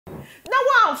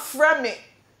one frame me.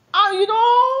 And you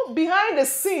know, behind the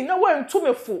scene, no one to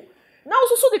me full. Now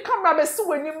so the camera be see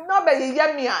when you not be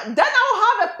yamia. Then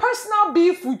I'll have a personal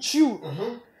beef with you.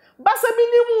 But say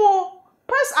minimum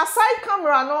press aside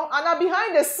camera no and I'm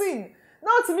behind the scene.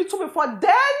 Now to me before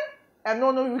then and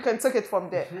no we can take it from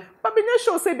there. But be no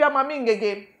show say be Maame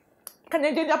Ngege. Can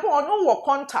you get no work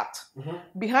contact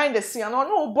behind the scene and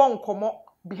no bon komo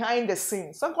behind the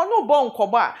scene. So no bon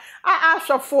koba. I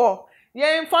ask for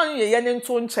yen fan ye yen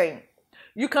to chain.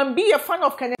 You can be a fan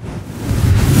of Kenya.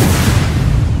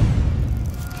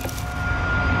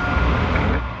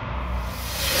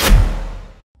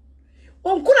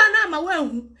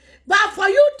 But for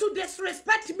you to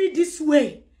disrespect me this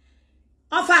way,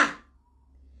 offer,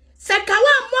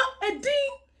 sekawa mo edin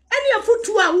any of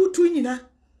you a wutu nyina,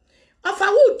 offer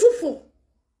who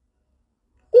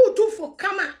for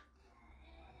kama.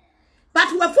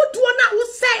 But we put one na who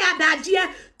say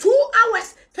adagye 2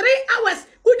 hours, 3 hours,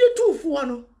 who do 2 for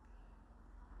no.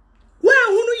 Where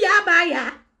hunu ya ba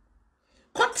ya,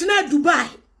 continent Dubai.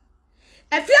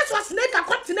 If you was make a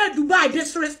continent Dubai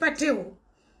disrespect you.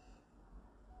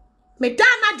 Me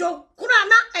dana jo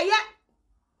kurana eye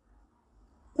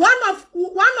one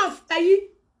of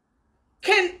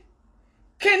can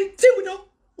Tibuno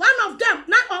one of them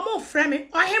not almost frame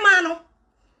or him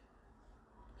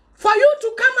for you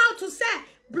to come out to say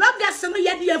bloggers no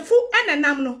ye fu and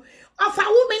namno of a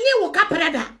woman ye wo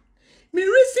kapreda me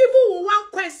receive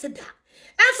one question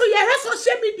and so ye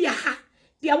social media ha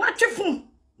they watch phone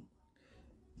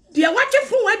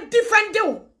a different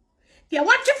deal. They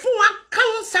watch it for one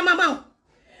count some amount.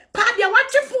 Pa they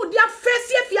watch it for their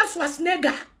face if yes was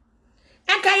nega.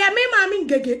 And kaya me Maame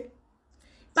Ngege.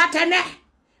 But ene,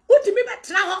 what me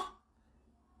betra ho?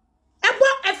 Ebo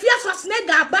if yes was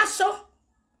nega baso.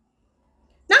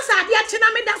 Nasa ade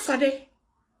chena me da so de.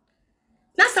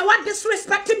 Nasa what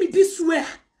disrespecting me this way.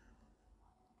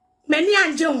 Many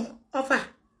anje offer.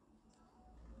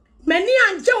 Many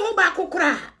anje ho ba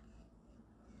kokora.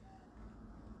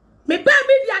 Me ba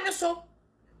media ne so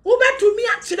wo betu mi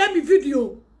akire mi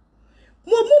video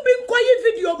mo mu bi nkoyi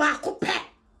video ba ko pe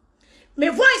me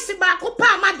voice ba ko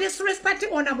pa ma disrespect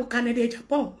on Abu Canada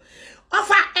Japan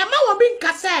ofa e ma wo bi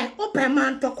nka se o pe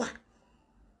man tokwa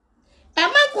e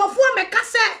ma nkofo me ka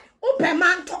se o pe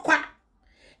man tokwa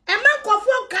e ma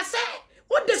nkofo nka se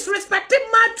o disrespect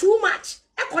ma too much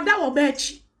e koda wo ba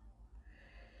chi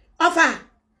ofa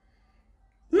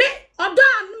me odo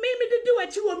me didi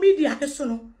wachi wo media so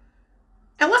no.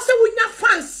 I was a winner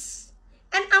fans,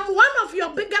 and I'm one of your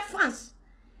bigger fans.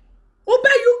 Oba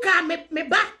UK me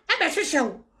ba ebe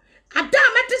hwehwe. Ada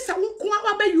mete se wo nko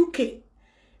oba UK.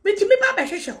 Me ti me ba be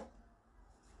hwehwe.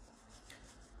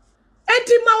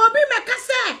 Enti ma obi me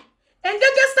kase.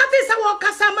 Engege status se wo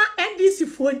kasama NDC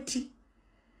 40.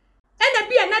 Ena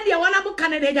bia na de wana bu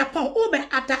Canada Japan obe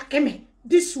attack me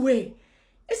this way.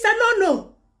 It's a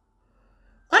no.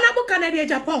 Wana bu Canada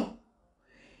Japan.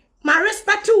 My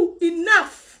respect you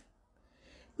enough.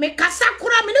 Me kasa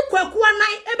kura me ne kwakuwa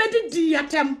nine ebe di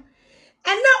atem.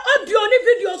 And now audio ni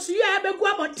videos you ebe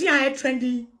gwa boti a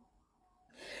trendy.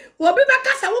 Wobi be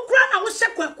kasa wo kura na wo se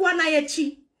kwakuwa na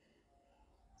yechi.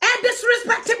 And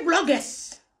disrespecting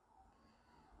bloggers.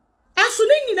 And so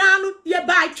ni nyina no ye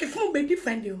ba twefun be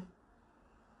defend you.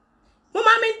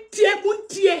 Mama me tie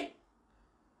kuntie.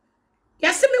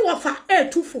 Yase me wofa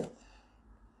 24.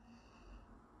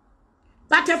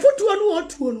 But a foot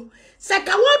one no,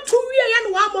 Saka what 2 years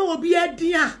and 1 more will be a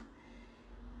dear.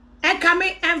 And come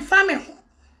and family.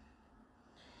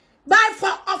 By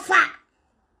for offer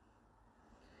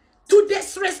to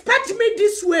disrespect me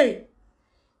this way.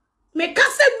 Make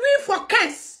us we for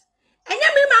case. And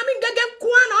you mean Maame Ngege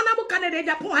Kwan Honorable Canada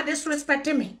Japan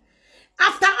disrespecting me.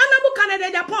 After Honorable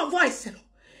Canada Japan voice,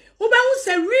 Uba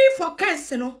say we for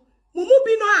case no, Mumu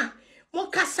bino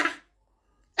Mokasa.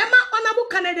 Emma Honorable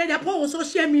Canada Japan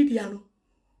social media no.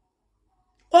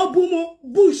 Obumu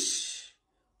bush.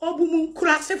 Obumu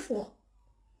kurasefo.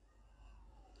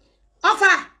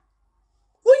 Offer.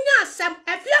 Unya sem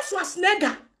efias was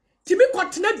nega. Timi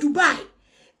continent Dubai.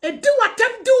 E do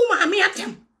watem do Maame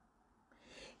atem.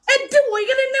 E di wo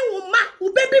yene ne wo ma,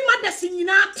 wo baby mother si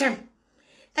nyina atem.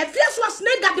 Efias was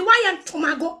nega de wa yen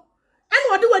tomago.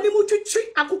 En wo de wani mu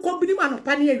twitwi akukọ bini ma no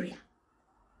pa ne awia.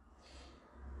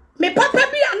 Me papa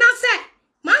bi anase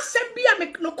ma sem bi a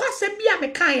me no kwasem bi a me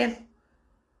kan ye no.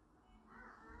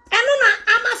 Eno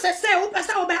na ama se wo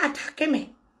pesa wo be attack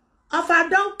me. Offer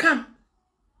don't come.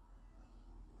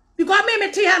 Because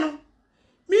me te ha no.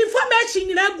 Me information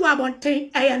nyina gu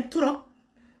abonten ntoro.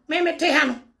 Me te ha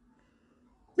no.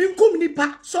 Me nkum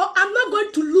nipa. So I'm not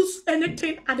going to lose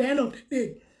anything at the end of the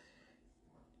day.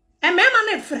 And me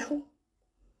man e frɛ.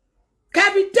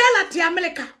 Kabitela ti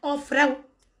America or Frau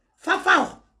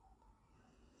Fafao.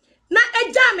 Na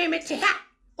eja me mete ha.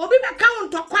 Obi be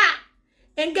count to kwa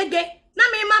Ngege na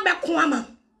me ma be kwama.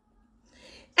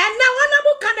 And now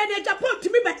honorable candidate Japan to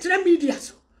me better media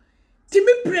so. To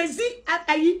me prezi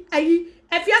ayi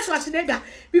Efias was nega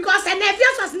because an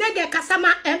Efias was nega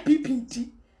kasama MPP.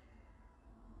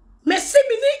 Me see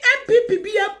me ni MPP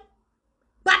BM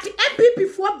but MPP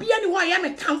for be anywhere I am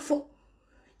a town for.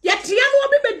 Yet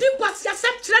Yano be dim was ya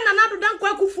set trend another than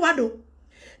Kwakufuado.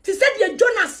 To said ye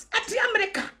Jonas at the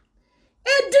America.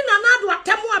 E din another at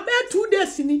Tamu about 2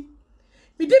 days in it.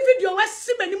 Me did video was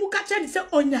Simon Mukacha and say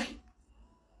Onyai.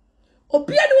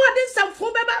 Opiano did some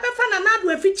form about fan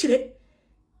another feature.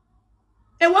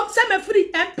 And want some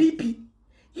free MPP.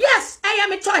 Yes, I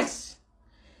am a choice.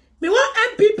 Me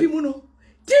want MPP muno.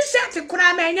 T-shirt to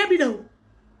cry my nebido.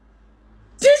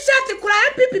 T-shirt to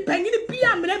cry MPP penny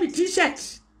PM maybe T-shirt.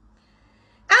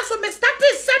 As for me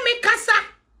started semi casa.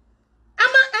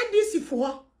 Ama NDC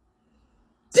for.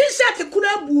 T-shirt to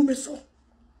cry boom so.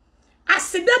 I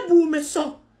said that boom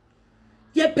so.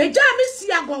 Ye pejami si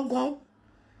agongong.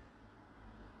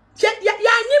 Ya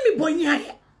nyemi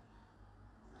bonyaye.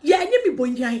 Ya nyemi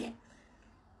bonyaye.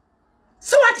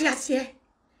 So what you say?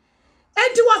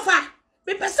 Enti wafa.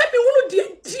 Me pese me hunu di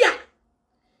entia.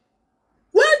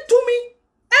 Wan to me.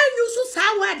 En yusu sa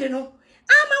word no.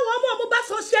 Ama wamo ba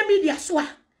social media so a.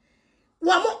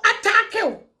 Wamo attack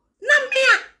o. Na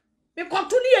mea. Me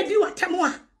kontuni edi watemo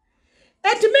a.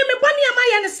 Enti me boni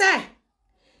amaye ne say.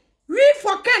 We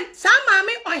for Ken sa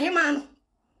maame ohema no.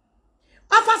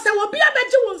 Afa se wo bia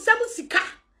beje won sam sika.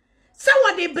 Se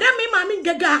wo de bra me maame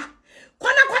Ngege.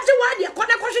 Kwana kwaje wade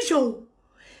kwana kwahwehwo.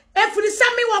 Efuri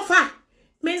sami wofa.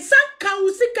 Mensan kan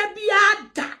usika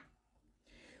biada.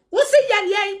 Usi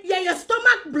ye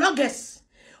stomach bloggers.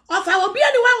 Afa obi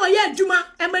ani wa wo ye adwuma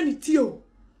emani tio.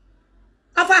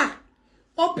 Afa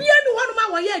obi ani wo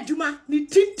ma wo ye adwuma ni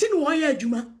tintin wo ye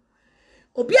adwuma.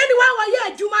 Obi ani wa wo ye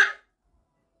adwuma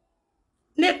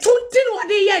ne tuntin wo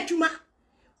de ye adwuma.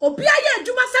 Obi aye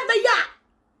adwuma se be ya.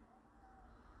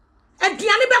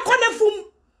 Aduane be kona fum.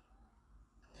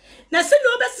 Na se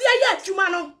no be si aye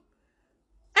adwuma no.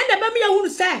 Ende be me yehunu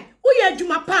say, uye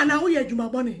adwuma pa na uye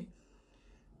adwuma bone.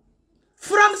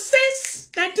 From since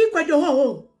 19 kwadwo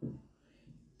ho.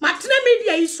 Matene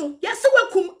media iso, yesi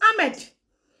wakum Ahmed.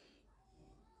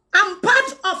 I'm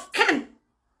part of Ken.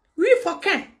 We for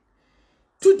Ken.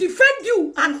 To defend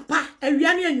you and pa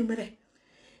ewiane anwumere.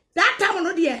 That time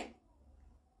no de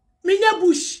minya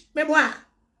bush meboa.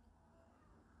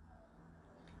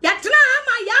 Yatna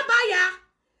ama yabaya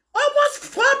almost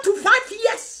 4 to 5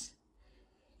 years.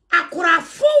 Akura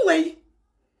full way.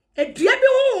 E dua bi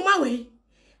wo ma we.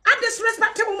 I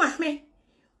disrespect you, Maame.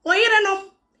 O yere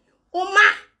no. O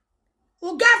ma.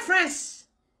 O girlfriends.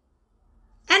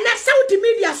 And that's how the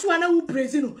media so na who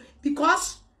praise no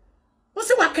because we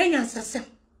say wa Kenya sasem.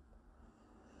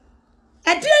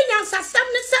 E dey yan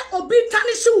sasem ne say obi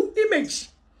tarnish image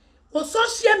on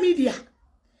social media.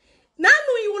 Now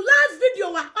you last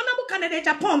video wa honorable candidate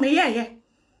Agyapong me ye.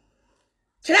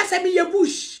 Kira say me ye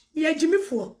bush, me ye Jimmy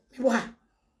for. Me wa.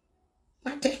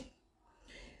 Mate.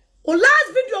 O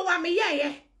last video wa me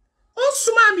ye. On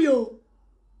suma mi o.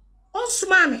 On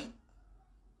suma mi.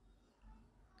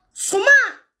 Suma.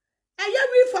 Eye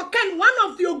we for Ken one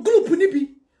of your group ni bi.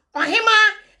 Or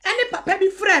hima any papa bi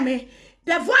frame me.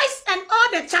 The voice and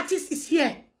all the chatties is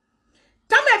here.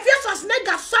 Tell me if you was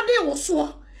nega sudden wo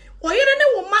so. Or you ne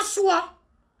wo maso.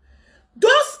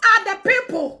 Those are the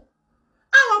people.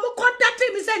 I want to contact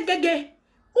me say Ngege.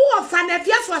 Who of fan if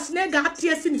you was nega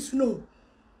atiesi ni snow.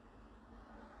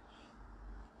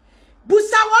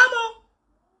 Busa wamo.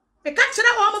 Me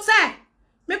kachira wamo say.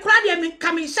 Me kura de me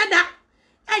kami shada.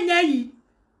 Enya yi.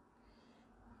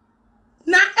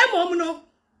 Na emom no.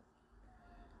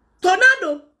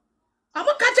 Tornado.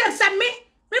 Amo kache say me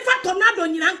fa tornado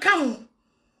nyina nka ho.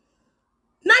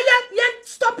 Na yen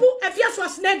stop if you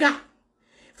was nega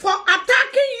for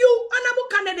attacking you honorable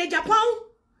candidate Agyapong.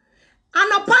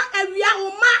 Anopa ewia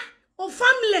o ma o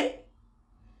family.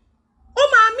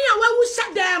 O maame a wa wu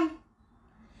sha dem.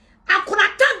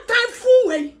 Akura time full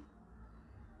way.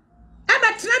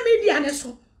 Ebe tra media ne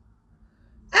so.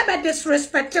 Ebe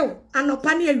disrespect you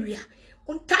anopa ne ewia.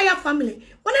 Entire family.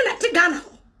 One na te Ghana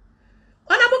ho.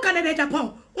 Honorable candidate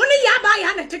Agyapong. One ya ba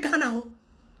ya na te Ghana ho.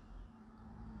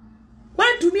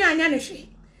 One to me anya ne hwe.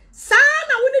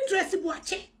 Sana woni Tracy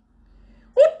Boache.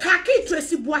 O taki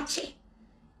Tracy Boache.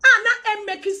 Na em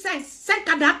making sense.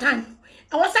 Second that time.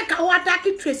 I was like I was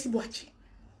taki Tracy Boache.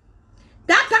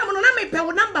 That time no na me pe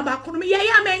wo number ba kono me ye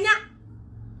ya menya.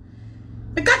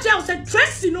 Because I was a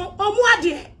Tracy no omu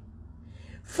ade.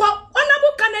 For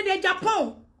Canada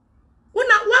Japan.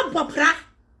 Una wabopra.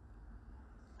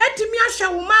 Eti mi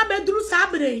ahwe wo ma beduru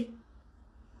sabre.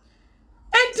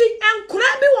 Enti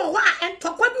enkura bi wo ho a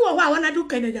entokwa bi wo ho a wana du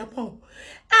Canada Japan.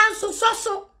 Enso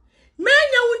so.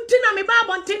 Menya wunti na me ba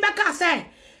bonten beka say.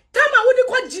 Tama wudi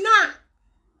kwa jina.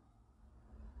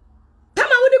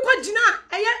 Tama wudi kwa jina.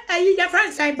 Eye ya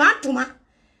friends say bantuma.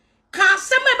 Ka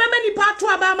sema be mani patu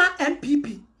abama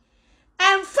MPP.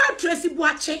 Emfa Tracy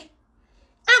Buache.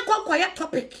 Enko kwa ya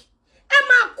topic.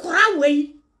 Ema kura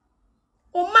wei.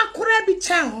 O makura bi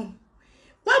chen.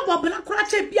 Wa bobla kura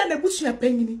che bia na busu ya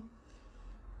panyini.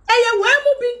 Eye we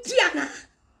mu bi ntia na.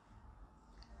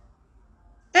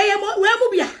 Eye we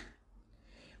mu bia.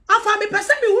 Afa me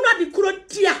pese me hunu adi kuro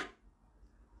ntia.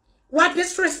 What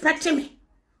disrespecting me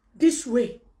this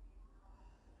way?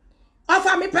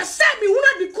 Afa me pese me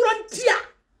hunu adi kuro ntia.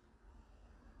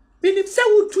 Binim se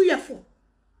wutu yefo.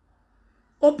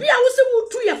 Obi a wo se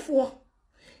wutu yefo.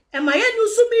 E ma ye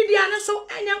nyusu media ne so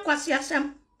enya nkwase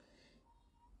asem.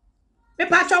 Me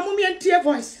pa cha mu me ntie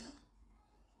voice.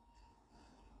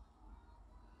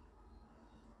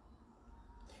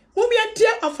 Mu me ntie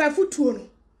ofafutuo no.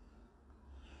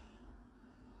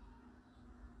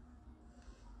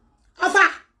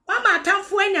 Afa, mama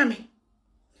atamfo anyame.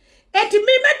 Eti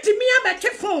mi metimi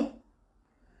abetwe phone.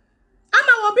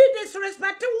 Ama wo bi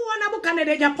disrespect wo na bu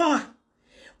Canada Japan.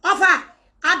 Afa,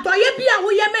 adoye bi a wo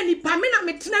ye mani pa me na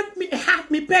metena mi ha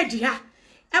mi page ha.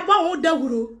 Ebo ho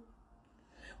dawuro.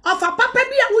 Afa papa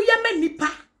bi a wo ye mani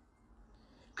pa.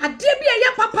 Ade bi a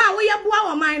ye papa a wo ye boa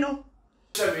wo man no.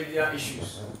 Social media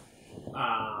issues.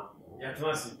 Ya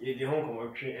tmasi e de hon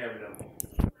komo twe every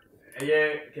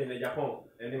eye Canada Japan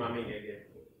eni Maame Ngege.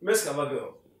 Meska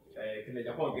bago Canada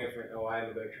Japan girlfriend o I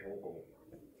no be twe hon komo.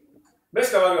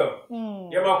 Meska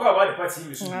bago. Ya ba kwa about the party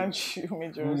you so. Achu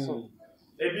me so.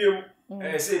 Ebio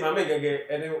say Maame Ngege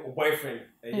eni boyfriend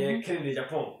eye Canada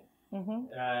Japan.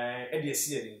 E de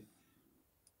see eni.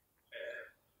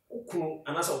 Ukunu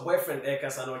anasa boyfriend e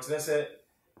kasa na o kire se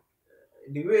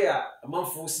the way a man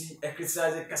force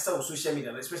criticize kasa on social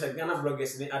media, especially Ghana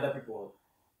bloggers and other people.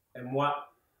 And moi,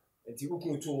 and you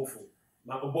can too awful.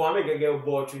 My Maame Ngege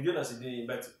board to you as a day,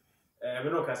 but I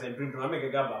don't know, because I'm bringing Maame Ngege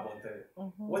about it.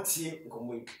 What's he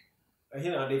come I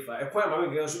hear Adepa. A point Maame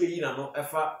Ngege should be in a no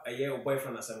effort a year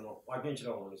boyfriend as I know. Why don't you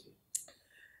know honestly?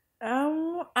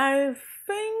 I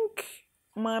think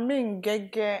Maame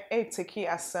Ngege take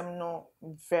as no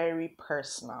very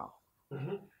personal.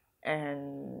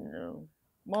 And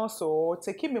more so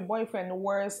taking my boyfriend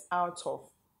words out of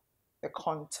the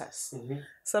contest.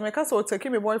 So because so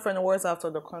taking my boyfriend words out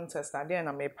of the contest, and then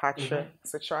I may patch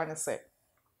so trying to say,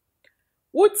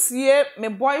 what's ye my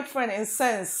boyfriend in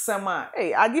sense summer?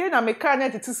 Hey, I didn't I make can't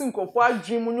it isn't go for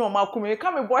dream no makume.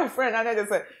 Come my boyfriend and I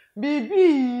just say,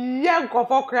 baby, yeah, go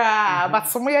for cry, but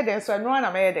somewhere there so no one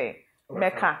I made it.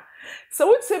 Meka. So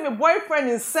would say my boyfriend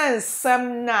in sense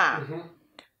some na.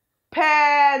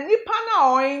 Per nipa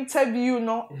na or interview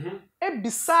no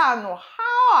ebisa no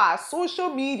how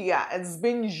social media has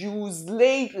been used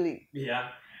lately. Yeah.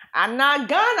 And now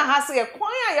Ghana has a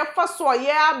quite a first so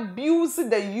abuse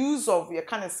the use of your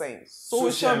kind of saying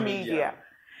social media.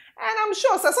 And I'm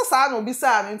sure so no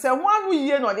bisa no one we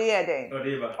year no dey then.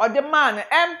 Or the man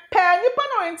and per nipa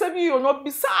no interview no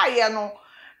bisa ye no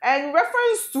and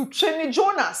reference to Chenny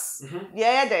Jonas.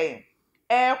 Yeah then.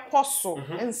 Koso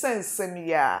in sense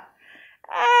ya.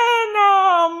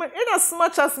 And in as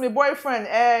much as my boyfriend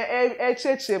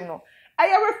him no I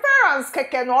reference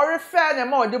keke no refer na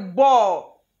more the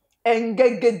ball and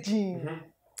Ngege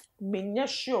me nya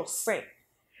sure say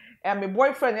and my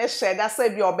boyfriend share that say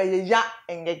bi obeye ya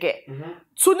Ngege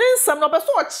to nsam no be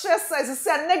so kire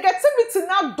say negativity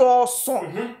na do so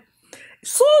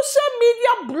social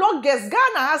media bloggers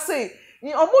Ghana has say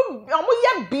omo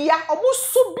ye bia omo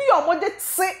so bi omo de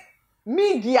tse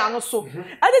media no so and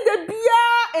the bia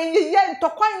enye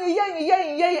ntokwa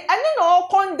enye and no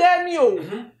condemn you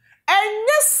and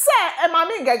yes sir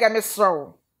Maame Ngege me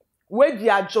so we di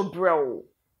ajobrel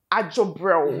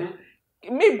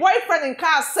me boyfriend in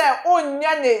car say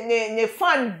onya ne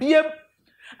fan biem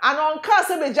and on car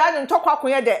say be jani ntokwa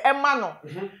konye de ema no.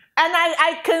 And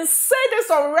I can say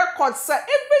this on record, sir.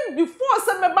 Even before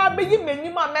say me ba yi me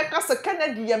nyima make say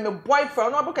Kennedy ye me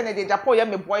boyfriend, no be Kennedy Japan ye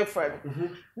me boyfriend.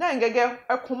 Na Ngege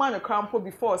ekoma no crampo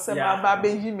before say ba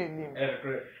yi me nim.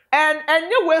 And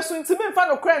anyway so ntimi mfa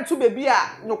no kra ntu baby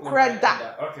a no kra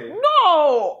da.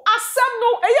 No, asem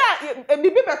no eya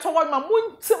bibi beto won ma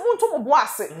muntu mo bo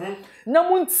ase. Na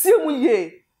muntie mu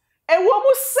ye. E wo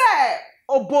mu say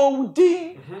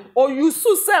obowudi or you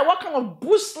say what kind of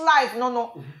bush life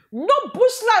no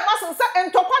bush life as say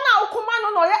entokwa na okoma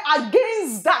no ye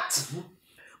against that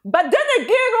But then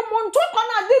again, on top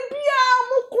of the Bia,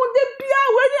 Moko de Bia,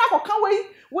 when you are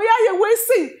where are you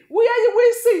wasting? Where are you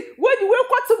wasting? Where do you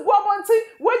want to go on?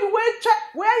 Where do you check?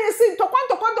 Where you see to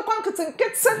quantum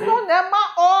kitchen no nema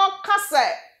or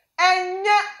casse? And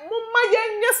yet, Mumma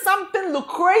something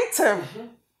lucrative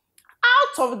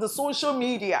out of the social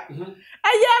media. And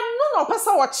yeah, no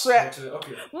person watch it.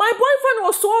 My boyfriend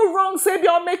was so wrong, say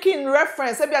you're making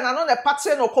reference, say you're not a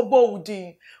pattern or kobo.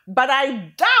 But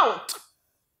I doubt,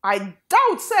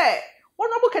 say,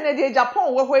 one of Canadian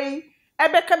Japan, where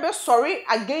Ebeka be sorry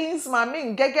against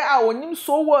Maame Ngege onim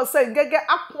so well say Ngege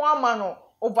akwamano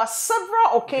over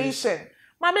several occasions.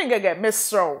 Maame Ngege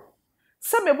mesro.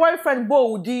 Say my boyfriend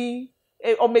Bodi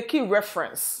or making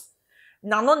reference.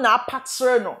 Na no na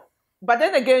patre no. But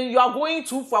then again, you are going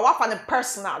to for what for the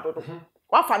personal do.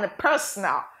 What for the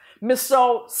personal.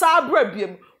 Mesro sabre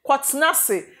biem kwatena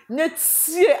se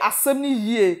netie asem ni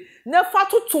yie. Ne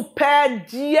fatu to pair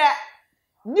die.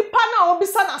 Nipa na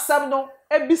obisa na asem no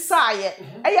ebisaye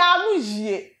eya anu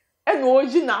yie ena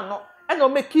oji na no ena o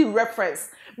make reference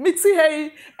miti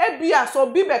hey ebia so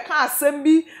bi be ka asem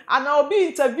bi ana obi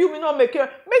interview me no make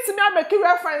miti me make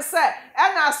reference say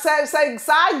ena say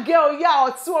sa girl ya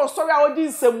o ti o sorry o di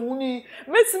nsemuni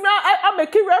miti me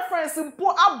make reference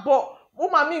mpo abo o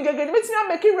Maame Ngege miti me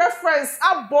make reference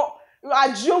abo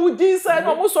Agyo wudi say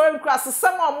no mo sorry class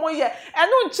sem omoye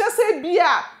eno nche say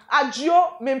bia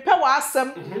Agyo mempe wa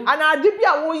asem and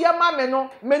adibia wo ye mame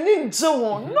no meni nje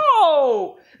won.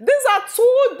 No, these are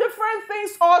two different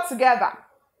things altogether.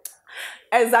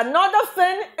 As another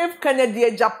thing, if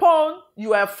Canadian Japan,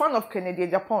 you are a fan of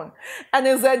Canadian Japan, and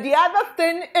is the other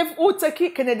thing if you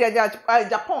take Canadian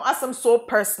Japan as some so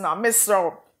personal,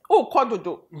 Mr. Oh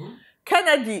kododo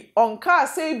Kennedy on car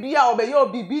say bia obeyo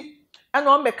bibi. And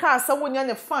on me car say when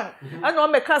you're fun. And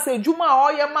on me car say Juma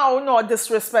or your ma no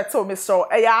disrespect to Mr.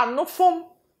 Aya no form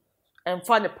and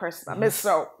funny person.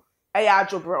 Mr. Aya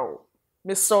jobro.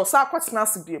 Mr. Sakwat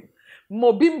Nasibim.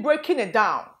 Mobim breaking it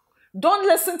down. Don't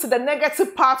listen to the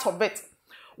negative part of it.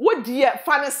 What dear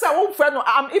funny say one friend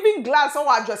I'm even glad so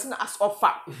addressing as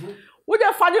offer. Would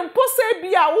you find him post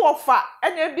be a offer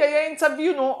and be a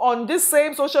interview no on this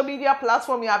same social media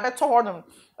platform you better on them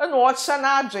and watch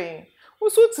Shana Jane.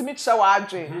 Usu timi chawa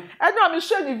adwen eno am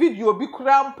share the video bi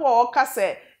krampo o ka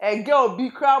se e girl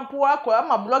bi krampo akwa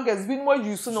ma bloggers bi no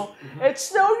use no e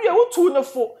chire owie utu no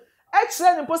fo e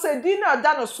chire ni po se di na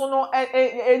da no so no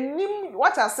enim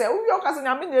what I say owie o ka se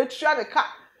nyame na etua de ka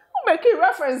o make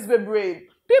reference be brave.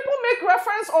 People make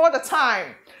reference all the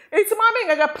time. It's Maame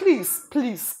Ngege,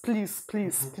 please.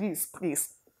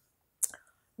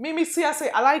 Mimi see I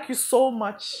say I like you so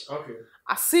much. Okay.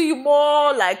 I see you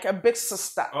more like a big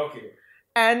sister. Okay.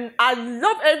 And I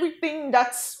love everything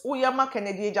that Uyama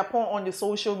Canadian Japan on the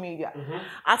social media.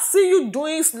 I see you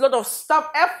doing a lot of stuff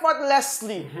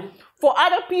effortlessly for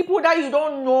other people that you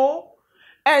don't know.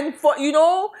 And for, you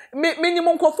know,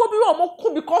 minimum because of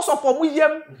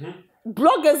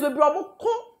bloggers will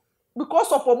be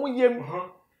because of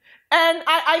and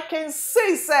I can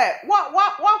say, sir,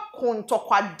 what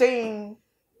konto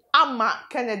ama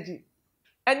Kennedy.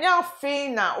 And now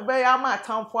fina obey ama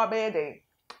town for bede.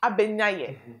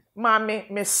 Abenyaye, Maame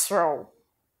Mesro.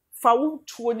 Fawu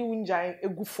 20 unjai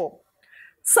egufo.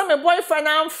 Some boyfriend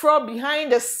I'm from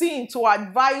behind the scene to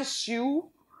advise you.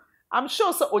 I'm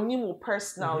sure so Onimu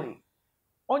personally.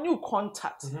 On you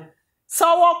contact. So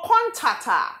our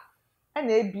contactor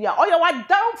and ebia or you are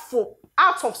down for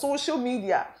out of social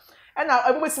media. And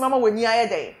I always mama when you are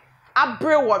there. I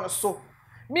brew one so.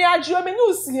 Me Agyo me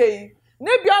no see.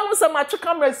 Maybe I was a macho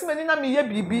camera see me na me ye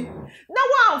bibi. Now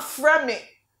one frame me.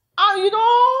 And you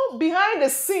know, behind the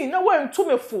scene, now we're too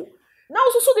me full. Now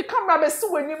also the camera be see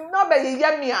when you not be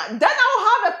yamia. Then I'll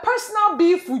have a personal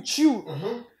beef with you.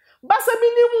 But say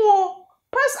minimum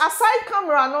press aside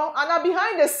camera no and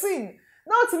behind the scene.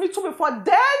 Now to me too before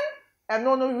then and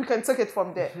no we can take it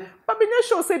from there. But be no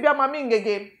show say be Maame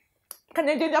Ngege.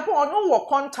 Canadian Japan no work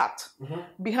contact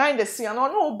behind the scene and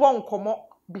no bon komo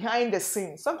behind the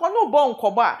scene. So no bon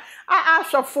koba. I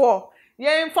ask for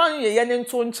ye fan ye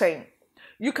nto nchen.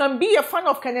 You can be a fan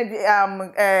of Kennedy.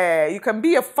 You can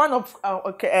be a fan of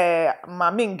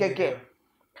Maame Ngege,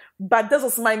 but this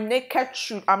is my naked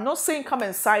truth. I'm not saying come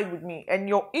and side with me. And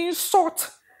your insult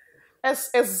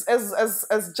is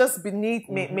just beneath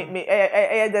me,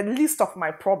 the least of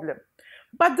my problem.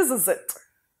 But this is it.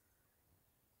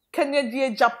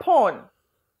 Canadian Japan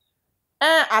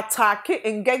attack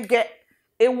Ngege.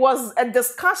 It was a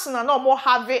discussion and no more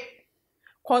have it.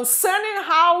 Concerning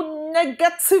how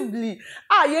negatively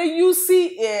you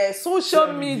see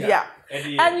social media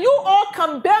And you all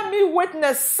can bear me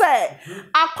witness, say,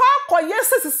 akwa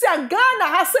yes, see a Ghana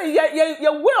has say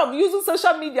your way of using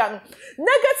social media.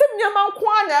 Negative nyaman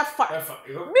kwana efa.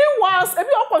 Meanwhile,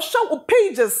 every other show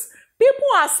pages,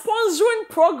 people are sponsoring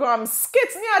programs,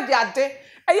 skits near their day.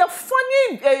 A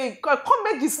funny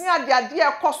comedies near their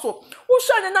dear costo. Who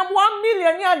shall them 1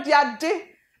 million near their day?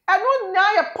 And not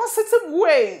now a positive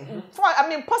way.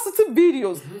 Positive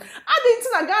videos. I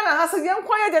didn't Ghana has a young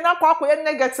quiet and a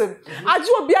negative.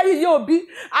 Ajo be a yobi,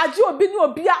 Ajo be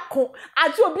no biako,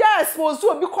 Ajo be exposed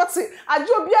to be cotty,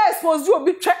 Ajo be exposed to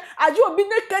be check, Ajo be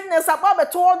nakedness above a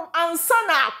tone and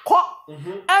sana cock.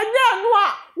 And then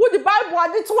would the Bible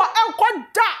add to our uncle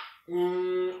da.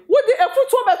 Would the effort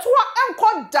to our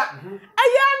uncle da. I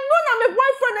am none of my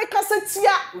boyfriend a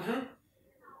cassetia.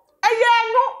 I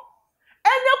no.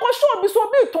 Enya ko show bi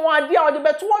so bi ton ade a o de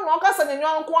beto no kasa ne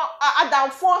nwanko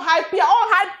adamfo hype all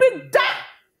hype da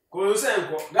ko se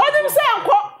enko o de se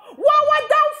enko wa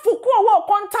damfo ko wo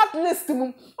contact list mu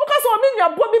o kasa o mi nya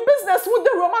bo bi business with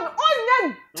the roman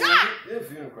on da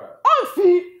on fi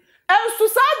en su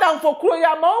sa damfo ko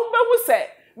ya ma o be hu se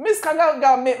miss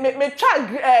kanga me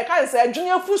try kan se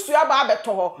junior fusu ya ba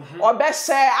beto ho o be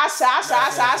share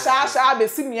asha be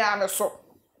simia me so.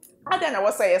 And then I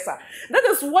was saying, yes, sir. That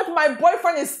is what my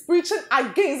boyfriend is preaching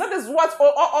against. That is what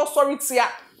authority are.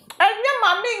 And yeah,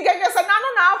 Maame Ngege said,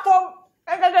 no, now for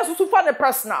Ngege to find the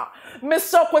personal.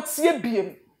 Mr. Kotie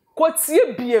BM.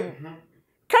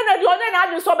 Kennedy, on then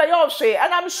I so by your share.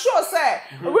 And I'm sure, sir,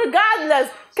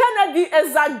 regardless, Kennedy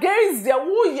is against the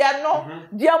woo yeno,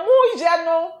 the moo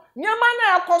yeno.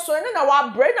 Nyamana akoso and then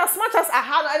our brain as much as I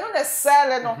have, I know the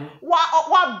cell no.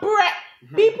 What bread.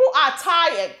 People are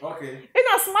tired. Okay. In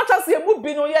as much as you move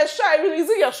no, you're sure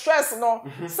releasing your stress, no.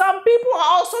 Some people are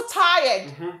also tired.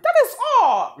 That is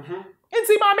all.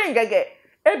 Inti Maame Ngege.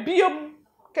 Ebiom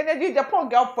Kennedy Agyapong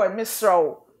girl for Miss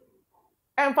Row.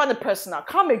 And for the personal.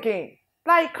 Come again.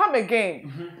 Like, come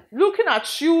again. Looking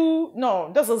at you,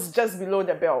 no, this is just below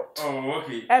the belt. Oh,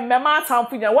 okay. And Mama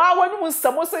Tampunya, why when you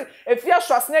someone say, if you're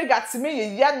Schwarzenegger got to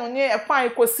me, you no near a fine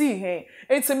cozy, hey,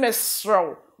 it's a Miss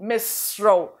Row,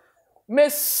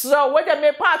 whether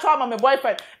me part of my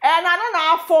boyfriend, and I don't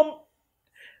know from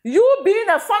you being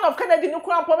a fan of Kennedy, no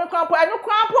crampo, and no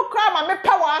crampo cram, and me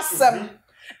power awesome,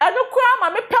 and no cram,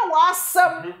 and me power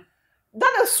awesome.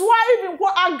 That is why even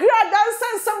what I agree that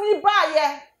send some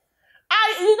by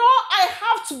I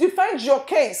have to defend your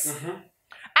case.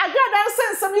 I got that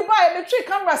sense some by the tree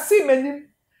camera see me.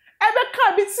 Ever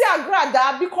can't be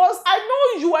agrada because I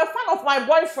know you are a fan of my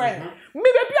boyfriend.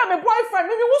 Maybe I'm a boyfriend,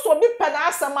 maybe also be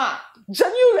penasama.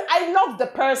 Genuinely, I love the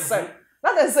person.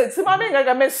 That is it. See, Maame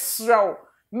Ngege Miss Row.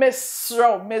 Miss,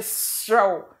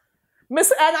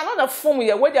 and I'm not a phone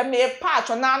here where they may patch,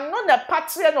 and I'm not a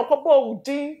patch and a couple of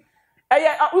D.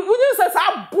 You say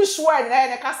I'm bushword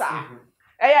and a casa.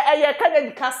 I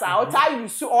can't casa, I'll tell you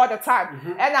see all the time.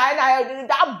 And I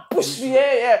that bush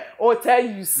here, or tell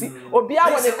you see, or be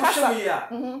out the casa.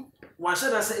 One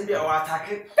should I say, be our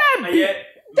attacking?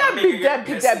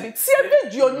 Debbie, see a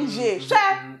video, Nije,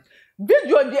 share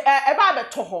video the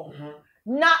about toho.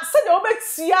 Now, say the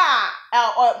obetia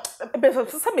or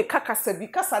some kaka said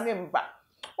because I name back.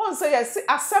 One say, I see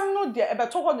a some no dear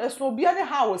about toho, there's no be any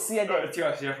house here.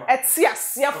 It's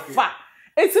yes,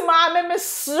 it's my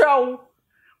Miss Row.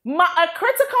 A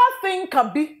critical thing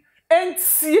can be and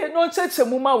see no church a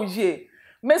muma with ye.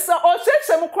 Mr. or church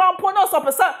a mukrampo no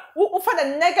person who find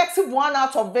a negative one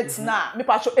out of it now. Me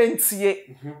pacho NTA.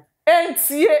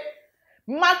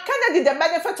 Ma Kennedy the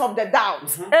benefit of the doubt.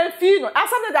 Enfino,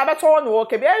 as I'm the diabetes no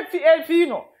okay,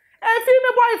 enfino.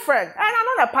 Me boyfriend, and I'm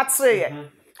not a patrie.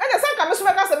 And the second Miss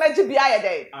Magas and Magic BI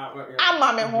day. I'm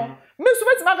mammy home. Miss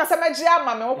Magas and Magic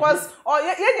mammy because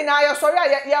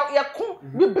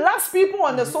we blast people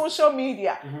on the social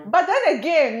media. But then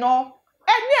again, no,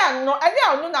 and no,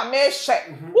 na me share.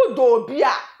 Who do be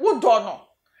a who don't know.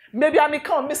 Maybe I may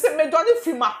come, Mr. Medoni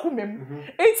free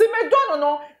Macumim. It's a Medono,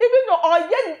 no, even though all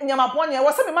yen Yamaponi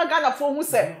was a Magana for who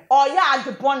said, or ya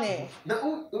the bonnet.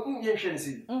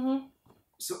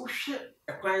 So, shit,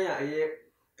 a choir.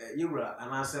 Yura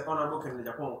and I said, honorable Kennedy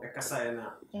Agyapong, a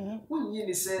Cassayana. When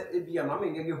you say, it be a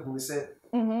Maame Ngege who said,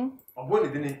 or one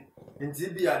didn't, and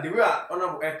Tibia, the way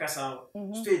honorable Ecassa,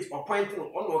 state or pointing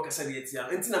on Cassadia,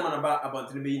 and Tinamana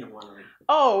about the being one.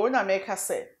 Oh, when I make her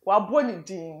say, while Bonnie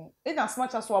Dean, in as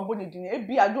much as while Bonnie Dean, it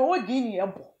be a do a guinea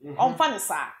on funny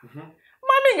side.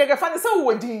 Maame Ngege funny so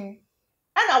would Dean,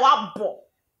 and our bo.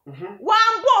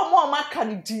 One bo more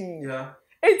Macani Dean.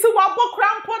 It's a wabo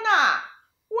crampona.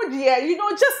 Oh dear,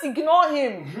 just ignore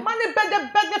him. Money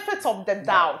benefits of the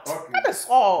doubt. That is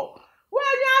all.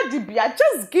 when you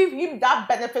just give him that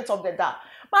benefit of the doubt.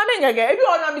 Maame Ngege, ebi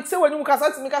ona mi say when you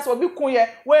kasa ti mi kasa obi kunye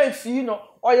we fi no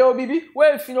oye obibi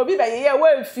we fi no bi be ye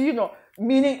we fi no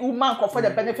meaning woman for the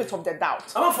benefit of the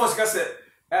doubt. I'm force kasa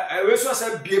we so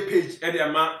say Ghpage e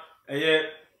dey ma ye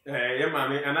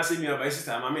maame anase mi aba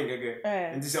sister Maame Ngege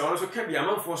nti say ono so ka bia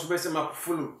man force be say ma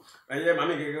follow ye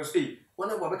Maame Ngege so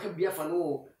wona bo be ka bia fa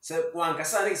no say wan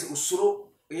kasa na say usuro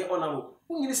ye onabo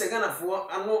unyini se Ghana fo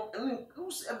ano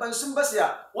ebansim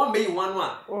basia one may one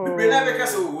one be na be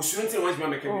kasa usuro nti wan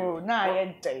Maame Ngege oh na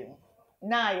ye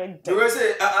den we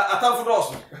say atamfo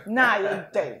dos na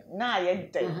ye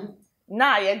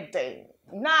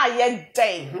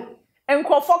den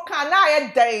enkofo kan na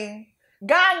ye den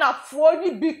Ghana for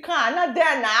ni bi kan na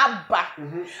den na aba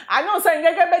I know say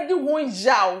Ngege be di won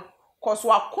yaw cause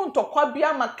wa konto kwa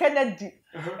bia ma Kennedy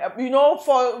you know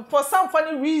for some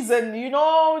funny reason you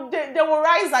know they will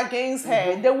rise against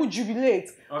her they will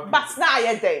jubilate but na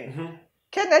ye den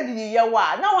Kennedy ye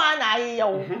wa na wa na ye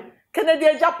wo Kennedy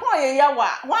Agyapong ye wa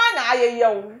wa na ye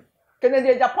wo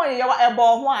Kennedy Agyapong ye wa ebo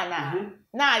ho ana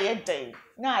na ye den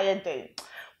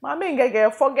Maame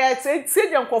Ngege forget it see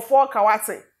dem kofo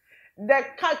kawate the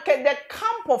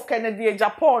camp of Kennedy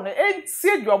Agyapong e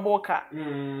see joboka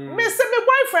me say my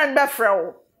boyfriend be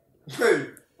frɛ hey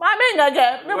Maame Ngege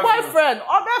my boyfriend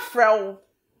obe frɛ wo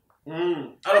me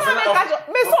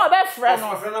so obe frɛ no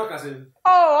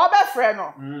oh obe frɛ no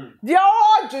the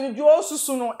all junju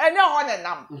osusu no ene ho ne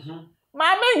nam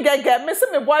Maame Ngege me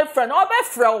say my boyfriend obe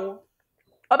frɛ wo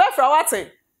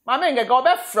ate Maame Ngege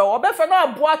obe frɛ no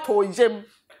aboa to yem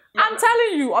I'm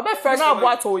telling you obe frɛ no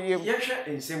aboa to yem ye hwɛ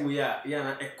ensem we ya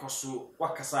na ekoso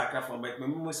wakasa akra from but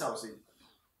mamu sa wo say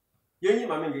yenyi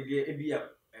Maame Ngege e bia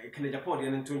Kennedy Agyapong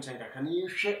de nto nchen kaka na ye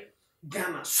hwɛ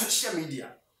Ghana social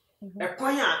media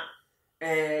ekwan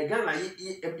a Ghana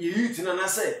ye youth na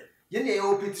say ye na ye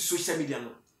open social media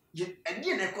no ye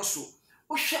ade na ekoso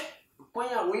wo hwɛ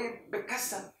kwan a we be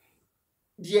kasa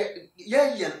ye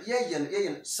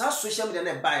sa social media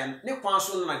na buy ne kwan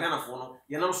so na Ghana fo no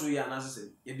ye nam so ye na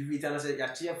say ye divita na say ya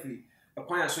chia free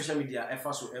kwan social media e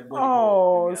fa so e body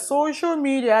oh social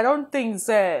media I don't think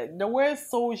say the word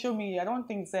social media I don't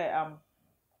think say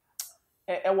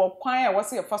kwan was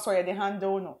say first way they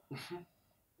handle no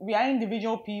we are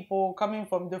individual people coming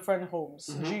from different homes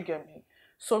do you get me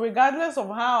so regardless of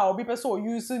how people so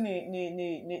using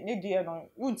ne dear no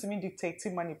you want me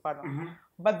dictating money no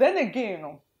but then again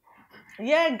no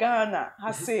yeah Ghana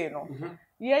has say no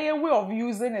yeah way of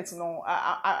using it no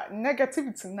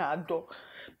negativity na do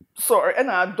sorry and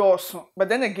adore but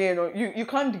then again no you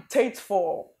can't dictate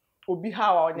for obi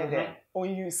how on there on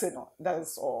use it no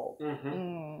that's all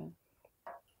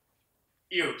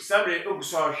Yo, sabre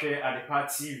oguso hwe Adepa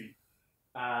TV.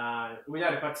 We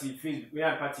Adepa TV Facebook, we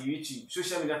Adepa TV YouTube,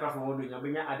 social media platform wo do nya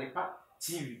benya Adepa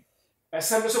TV.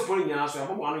 Esembe so poli nya so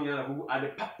mo anu nya na go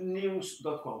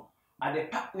adepanews.com.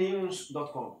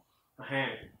 adepanews.com.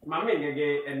 Maame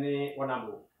Ngege ene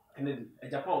wonabo. Kennedy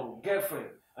Agyapong girlfriend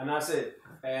and I say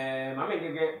Maame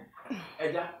Ngege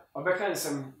eja obeka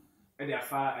nsem e dey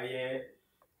afa aye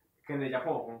Kennedy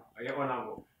Agyapong aye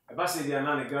wonabo. E ba se dia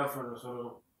na ne girlfriend so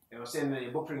no I was saying that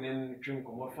you're booking in drink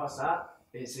or more fast,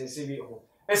 and sensitive.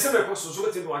 And some of us so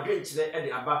to again today at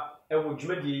the Abba, and would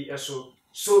you so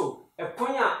a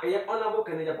ponya a honorable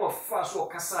Kennedy Agyapong fast or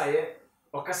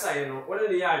Kassaye, no, what are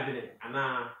the yard and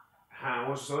I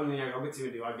was only a committee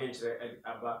again today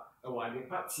at Abba, a while in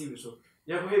part TV. So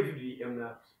you have heavy and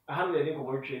I have letting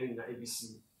come training in the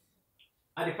ABC.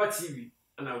 Adepa TV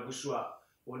and I'll go so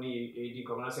when he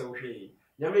comments away.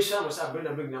 Yamisha was a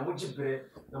brand bring Namujibre,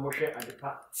 Namoshe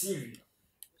Adepa TV.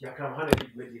 Yakram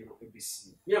 100 million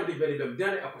ABC. You have the very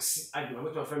done a see I do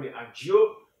not family at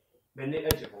Gio Bene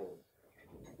Agyapong.